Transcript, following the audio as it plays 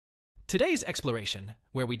Today's exploration,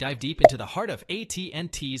 where we dive deep into the heart of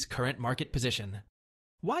AT&T's current market position.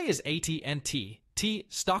 Why is AT&T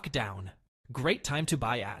stock down? Great time to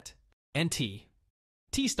buy at NT.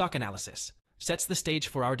 T stock analysis sets the stage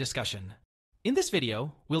for our discussion. In this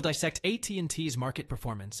video, we'll dissect AT&T's market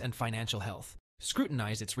performance and financial health,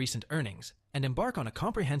 scrutinize its recent earnings, and embark on a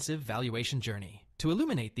comprehensive valuation journey. To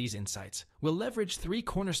illuminate these insights, we'll leverage three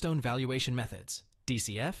cornerstone valuation methods: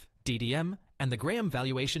 DCF, DDM, and the Graham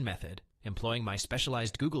Valuation Method, employing my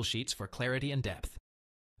specialized Google Sheets for clarity and depth.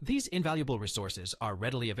 These invaluable resources are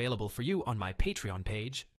readily available for you on my Patreon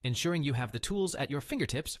page, ensuring you have the tools at your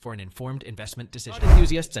fingertips for an informed investment decision.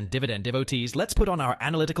 Enthusiasts and dividend devotees, let's put on our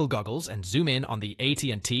analytical goggles and zoom in on the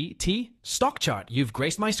AT&T stock chart you've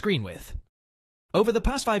graced my screen with. Over the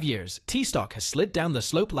past 5 years, T stock has slid down the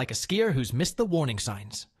slope like a skier who's missed the warning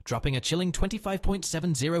signs, dropping a chilling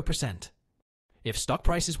 25.70%. If stock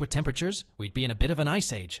prices were temperatures, we'd be in a bit of an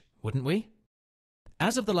ice age, wouldn't we?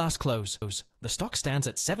 As of the last close, the stock stands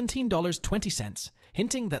at $17.20,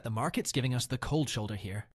 hinting that the market's giving us the cold shoulder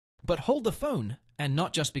here. But hold the phone, and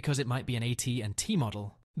not just because it might be an AT&T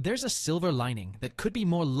model. There's a silver lining that could be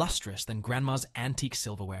more lustrous than grandma's antique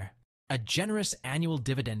silverware. A generous annual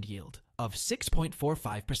dividend yield of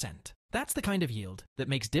 6.45%. That's the kind of yield that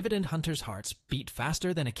makes dividend hunters' hearts beat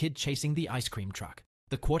faster than a kid chasing the ice cream truck.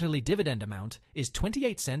 The quarterly dividend amount is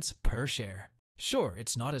 28 cents per share. Sure,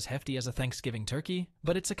 it's not as hefty as a Thanksgiving turkey,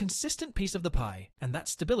 but it's a consistent piece of the pie, and that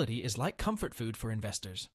stability is like comfort food for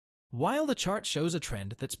investors. While the chart shows a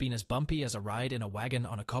trend that's been as bumpy as a ride in a wagon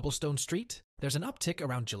on a cobblestone street, there's an uptick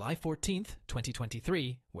around July 14th,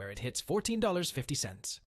 2023, where it hits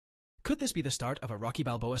 $14.50. Could this be the start of a Rocky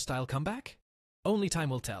Balboa-style comeback? Only time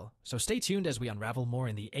will tell, so stay tuned as we unravel more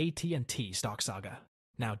in the AT&T stock saga.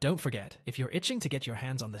 Now, don't forget, if you're itching to get your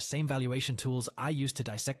hands on the same valuation tools I use to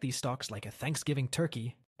dissect these stocks like a Thanksgiving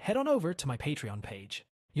turkey, head on over to my Patreon page.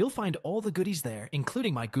 You'll find all the goodies there,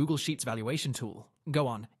 including my Google Sheets valuation tool. Go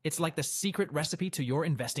on, it's like the secret recipe to your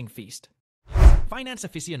investing feast. Finance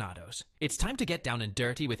aficionados, it's time to get down and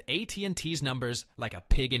dirty with AT&T's numbers like a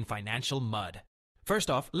pig in financial mud.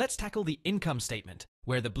 First off, let's tackle the income statement,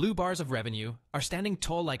 where the blue bars of revenue are standing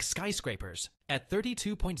tall like skyscrapers at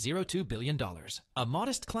 $32.02 billion, a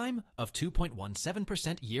modest climb of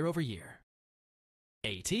 2.17% year over year.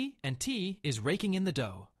 AT&T is raking in the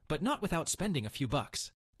dough, but not without spending a few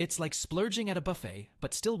bucks. It's like splurging at a buffet,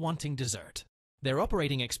 but still wanting dessert. Their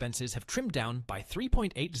operating expenses have trimmed down by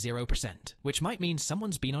 3.80%, which might mean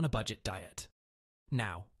someone's been on a budget diet.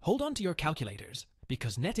 Now, hold on to your calculators,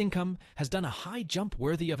 because net income has done a high jump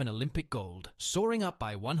worthy of an Olympic gold, soaring up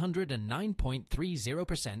by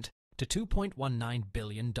 109.30% to $2.19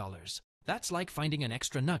 billion. That's like finding an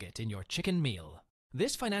extra nugget in your chicken meal.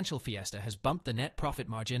 This financial fiesta has bumped the net profit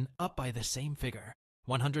margin up by the same figure,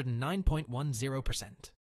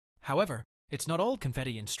 109.10%. However, it's not all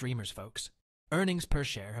confetti and streamers, folks. Earnings per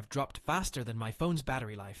share have dropped faster than my phone's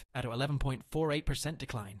battery life at an 11.48%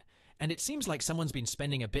 decline. And it seems like someone's been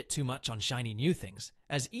spending a bit too much on shiny new things,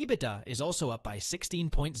 as EBITDA is also up by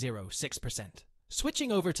 16.06%.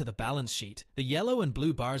 Switching over to the balance sheet, the yellow and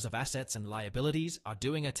blue bars of assets and liabilities are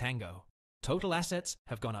doing a tango. Total assets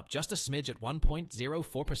have gone up just a smidge at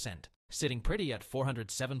 1.04%, sitting pretty at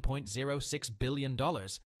 $407.06 billion,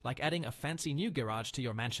 like adding a fancy new garage to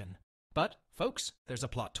your mansion. But, folks, there's a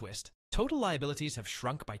plot twist. Total liabilities have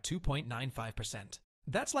shrunk by 2.95%.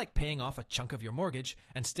 That's like paying off a chunk of your mortgage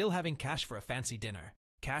and still having cash for a fancy dinner.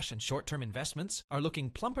 Cash and short-term investments are looking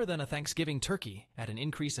plumper than a Thanksgiving turkey at an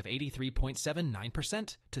increase of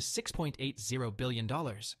 83.79% to $6.80 billion.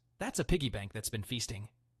 That's a piggy bank that's been feasting.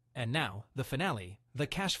 And now, the finale, the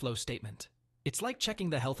cash flow statement. It's like checking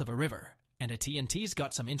the health of a river, and AT&T's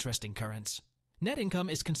got some interesting currents. Net income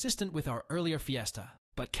is consistent with our earlier fiesta,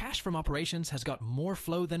 but cash from operations has got more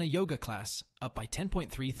flow than a yoga class, up by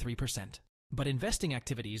 10.33%. But investing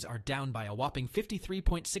activities are down by a whopping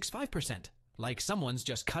 53.65%, like someone's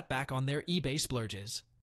just cut back on their eBay splurges.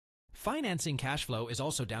 Financing cash flow is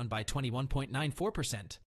also down by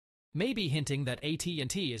 21.94%, maybe hinting that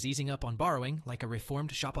AT&T is easing up on borrowing like a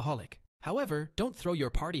reformed shopaholic. However, don't throw your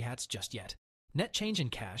party hats just yet. Net change in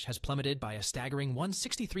cash has plummeted by a staggering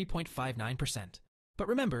 163.59%. But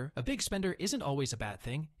remember, a big spender isn't always a bad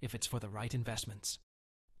thing if it's for the right investments.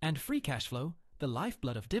 And free cash flow, the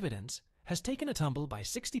lifeblood of dividends, has taken a tumble by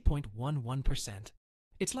 60.11%.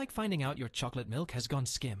 It's like finding out your chocolate milk has gone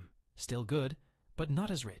skim. Still good, but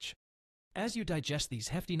not as rich. As you digest these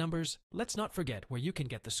hefty numbers, let's not forget where you can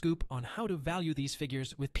get the scoop on how to value these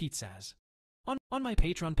figures with pizzazz. On my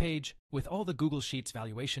Patreon page, with all the Google Sheets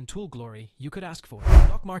valuation tool glory you could ask for.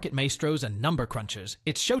 Stock market maestros and number crunchers,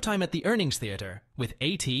 it's showtime at the earnings theater with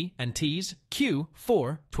AT&T's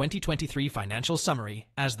Q4 2023 financial summary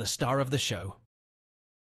as the star of the show.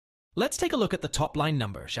 Let's take a look at the top line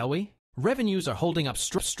number, shall we? Revenues are holding up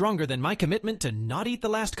stronger than my commitment to not eat the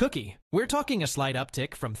last cookie. We're talking a slight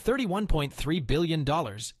uptick from $31.3 billion in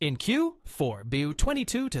Q4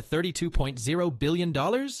 22 to $32.0 billion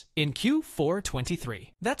in Q4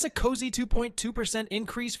 23. That's a cozy 2.2%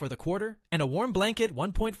 increase for the quarter and a warm blanket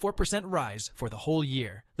 1.4% rise for the whole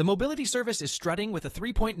year. The mobility service is strutting with a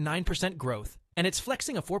 3.9% growth, and it's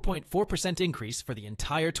flexing a 4.4% increase for the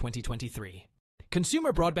entire 2023.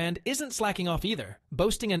 Consumer broadband isn't slacking off either,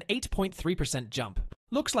 boasting an 8.3% jump.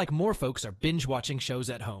 Looks like more folks are binge-watching shows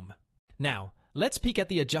at home. Now, let's peek at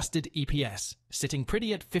the adjusted EPS, sitting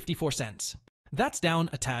pretty at 54 cents. That's down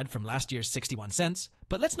a tad from last year's 61 cents,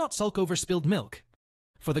 but let's not sulk over spilled milk.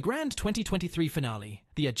 For the grand 2023 finale,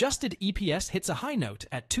 the adjusted EPS hits a high note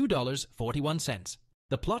at $2.41.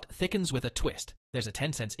 The plot thickens with a twist. There's a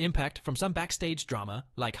 10 cents impact from some backstage drama,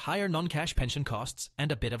 like higher non-cash pension costs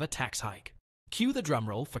and a bit of a tax hike. Cue the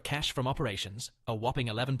drumroll for cash from operations, a whopping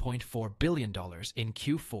 $11.4 billion in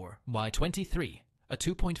Q4 Y23, a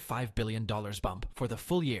 $2.5 billion bump for the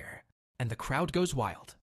full year, and the crowd goes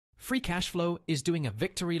wild. Free cash flow is doing a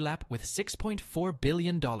victory lap with $6.4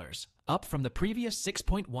 billion, up from the previous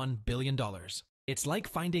 $6.1 billion. It's like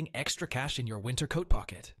finding extra cash in your winter coat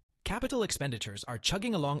pocket. Capital expenditures are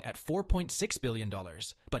chugging along at $4.6 billion,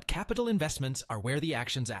 but capital investments are where the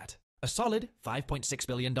action's at. A solid $5.6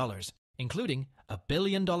 billion. Including a $1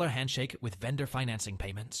 billion handshake with vendor financing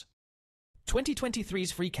payments.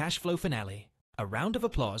 2023's free cash flow finale, a round of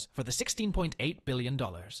applause for the $16.8 billion,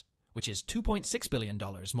 which is $2.6 billion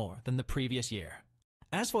more than the previous year.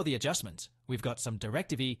 As for the adjustments, we've got some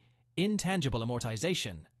DirecTV intangible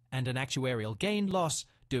amortization and an actuarial gain-loss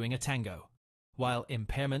doing a tango, while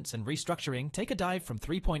impairments and restructuring take a dive from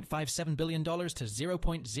 $3.57 billion to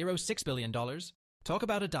 $0.06 billion. Talk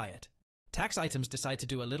about a diet. Tax items decide to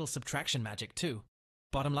do a little subtraction magic too.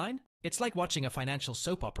 Bottom line, it's like watching a financial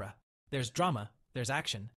soap opera. There's drama, there's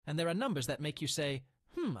action, and there are numbers that make you say,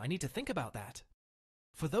 I need to think about that.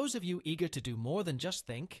 For those of you eager to do more than just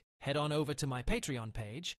think, head on over to my Patreon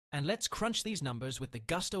page, and let's crunch these numbers with the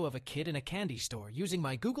gusto of a kid in a candy store using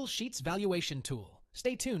my Google Sheets valuation tool.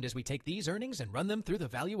 Stay tuned as we take these earnings and run them through the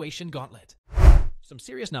valuation gauntlet. Some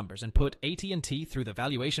serious numbers and put AT&T through the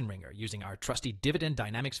valuation ringer using our trusty dividend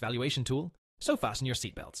dynamics valuation tool, so fasten your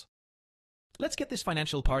seatbelts. Let's get this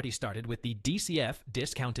financial party started with the DCF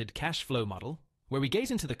discounted cash flow model, where we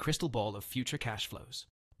gaze into the crystal ball of future cash flows.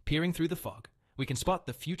 Peering through the fog, we can spot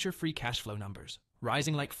the future free cash flow numbers,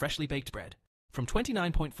 rising like freshly baked bread, from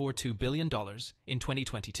 $29.42 billion in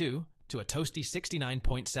 2022 to a toasty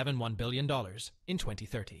 $69.71 billion in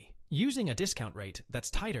 2030. Using a discount rate that's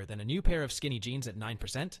tighter than a new pair of skinny jeans at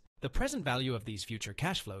 9%, the present value of these future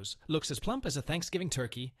cash flows looks as plump as a Thanksgiving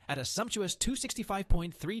turkey at a sumptuous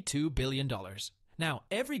 $265.32 billion. Now,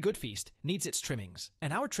 every good feast needs its trimmings,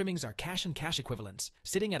 and our trimmings are cash and cash equivalents,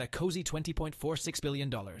 sitting at a cozy $20.46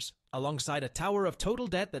 billion, alongside a tower of total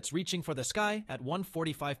debt that's reaching for the sky at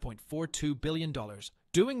 $145.42 billion.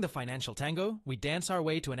 Doing the financial tango, we dance our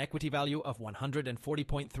way to an equity value of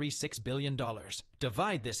 $140.36 billion.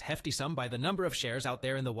 Divide this hefty sum by the number of shares out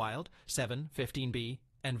there in the wild, 715B,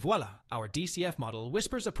 and voila, our DCF model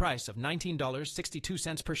whispers a price of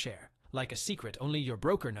 $19.62 per share, like a secret only your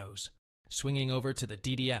broker knows. Swinging over to the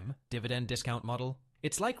DDM, dividend discount model,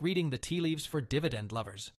 it's like reading the tea leaves for dividend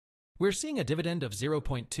lovers. We're seeing a dividend of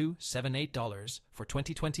 $0.278 for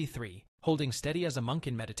 2023, holding steady as a monk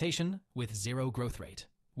in meditation with zero growth rate.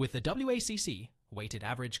 With the WACC, weighted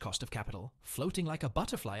average cost of capital, floating like a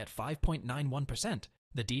butterfly at 5.91%,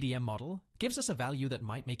 the DDM model gives us a value that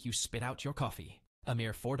might make you spit out your coffee, a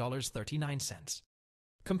mere $4.39.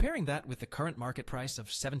 Comparing that with the current market price of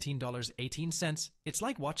 $17.18, it's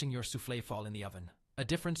like watching your soufflé fall in the oven, a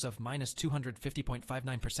difference of minus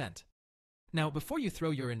 250.59%. Now, before you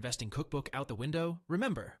throw your investing cookbook out the window,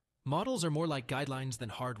 remember, models are more like guidelines than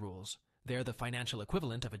hard rules. They're the financial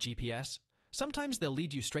equivalent of a GPS. Sometimes they'll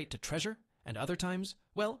lead you straight to treasure, and other times,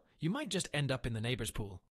 well, you might just end up in the neighbor's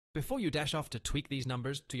pool. Before you dash off to tweak these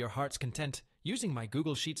numbers to your heart's content using my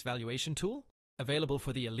Google Sheets valuation tool, available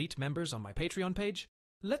for the elite members on my Patreon page,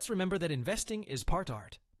 let's remember that investing is part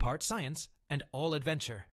art, part science, and all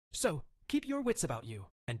adventure. So, keep your wits about you,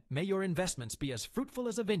 and may your investments be as fruitful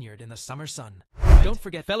as a vineyard in the summer sun. Don't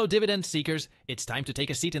forget, fellow dividend seekers, it's time to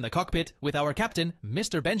take a seat in the cockpit with our captain,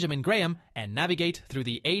 Mr. Benjamin Graham, and navigate through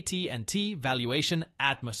the AT&T valuation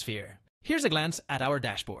atmosphere. Here's a glance at our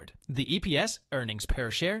dashboard. The EPS, earnings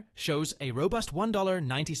per share, shows a robust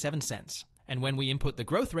 $1.97. And when we input the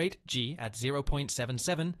growth rate, G, at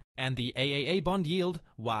 0.77, and the AAA bond yield,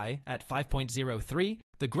 Y, at 5.03,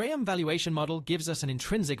 the Graham Valuation Model gives us an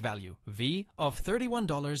intrinsic value, V, of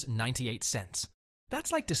 $31.98.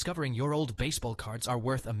 That's like discovering your old baseball cards are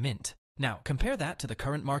worth a mint. Now, compare that to the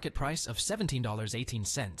current market price of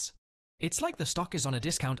 $17.18. It's like the stock is on a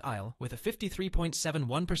discount aisle with a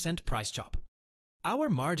 53.71% price chop. Our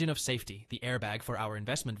margin of safety, the airbag for our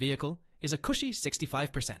investment vehicle, is a cushy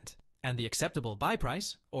 65%. And the acceptable buy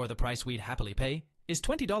price, or the price we'd happily pay, is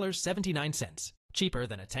 $20.79, cheaper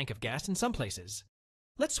than a tank of gas in some places.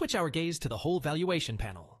 Let's switch our gaze to the whole valuation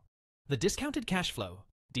panel. The discounted cash flow,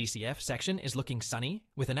 DCF section is looking sunny,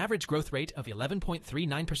 with an average growth rate of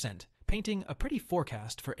 11.39%, painting a pretty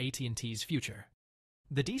forecast for AT&T's future.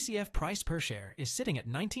 The DCF price per share is sitting at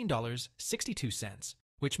 $19.62,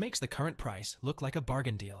 which makes the current price look like a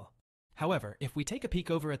bargain deal. However, if we take a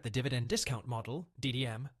peek over at the dividend discount model,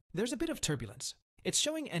 DDM, there's a bit of turbulence. It's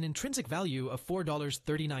showing an intrinsic value of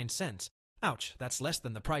 $4.39. Ouch, that's less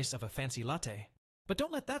than the price of a fancy latte. But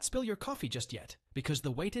don't let that spill your coffee just yet, because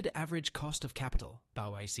the weighted average cost of capital,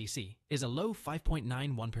 BAU-ICC, is a low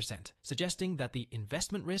 5.91%, suggesting that the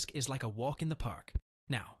investment risk is like a walk in the park.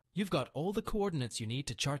 Now, you've got all the coordinates you need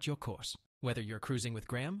to chart your course, whether you're cruising with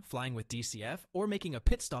Graham, flying with DCF, or making a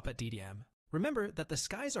pit stop at DDM. Remember that the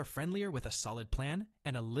skies are friendlier with a solid plan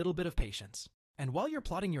and a little bit of patience. And while you're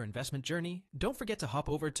plotting your investment journey, don't forget to hop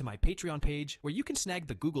over to my Patreon page where you can snag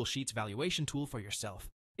the Google Sheets valuation tool for yourself.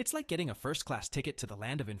 It's like getting a first-class ticket to the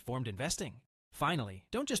land of informed investing. Finally,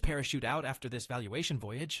 don't just parachute out after this valuation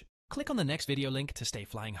voyage. Click on the next video link to stay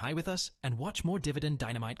flying high with us and watch more Dividend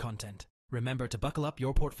Dynamite content. Remember to buckle up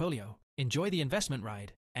your portfolio, enjoy the investment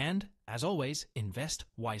ride, and, as always, invest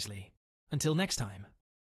wisely. Until next time.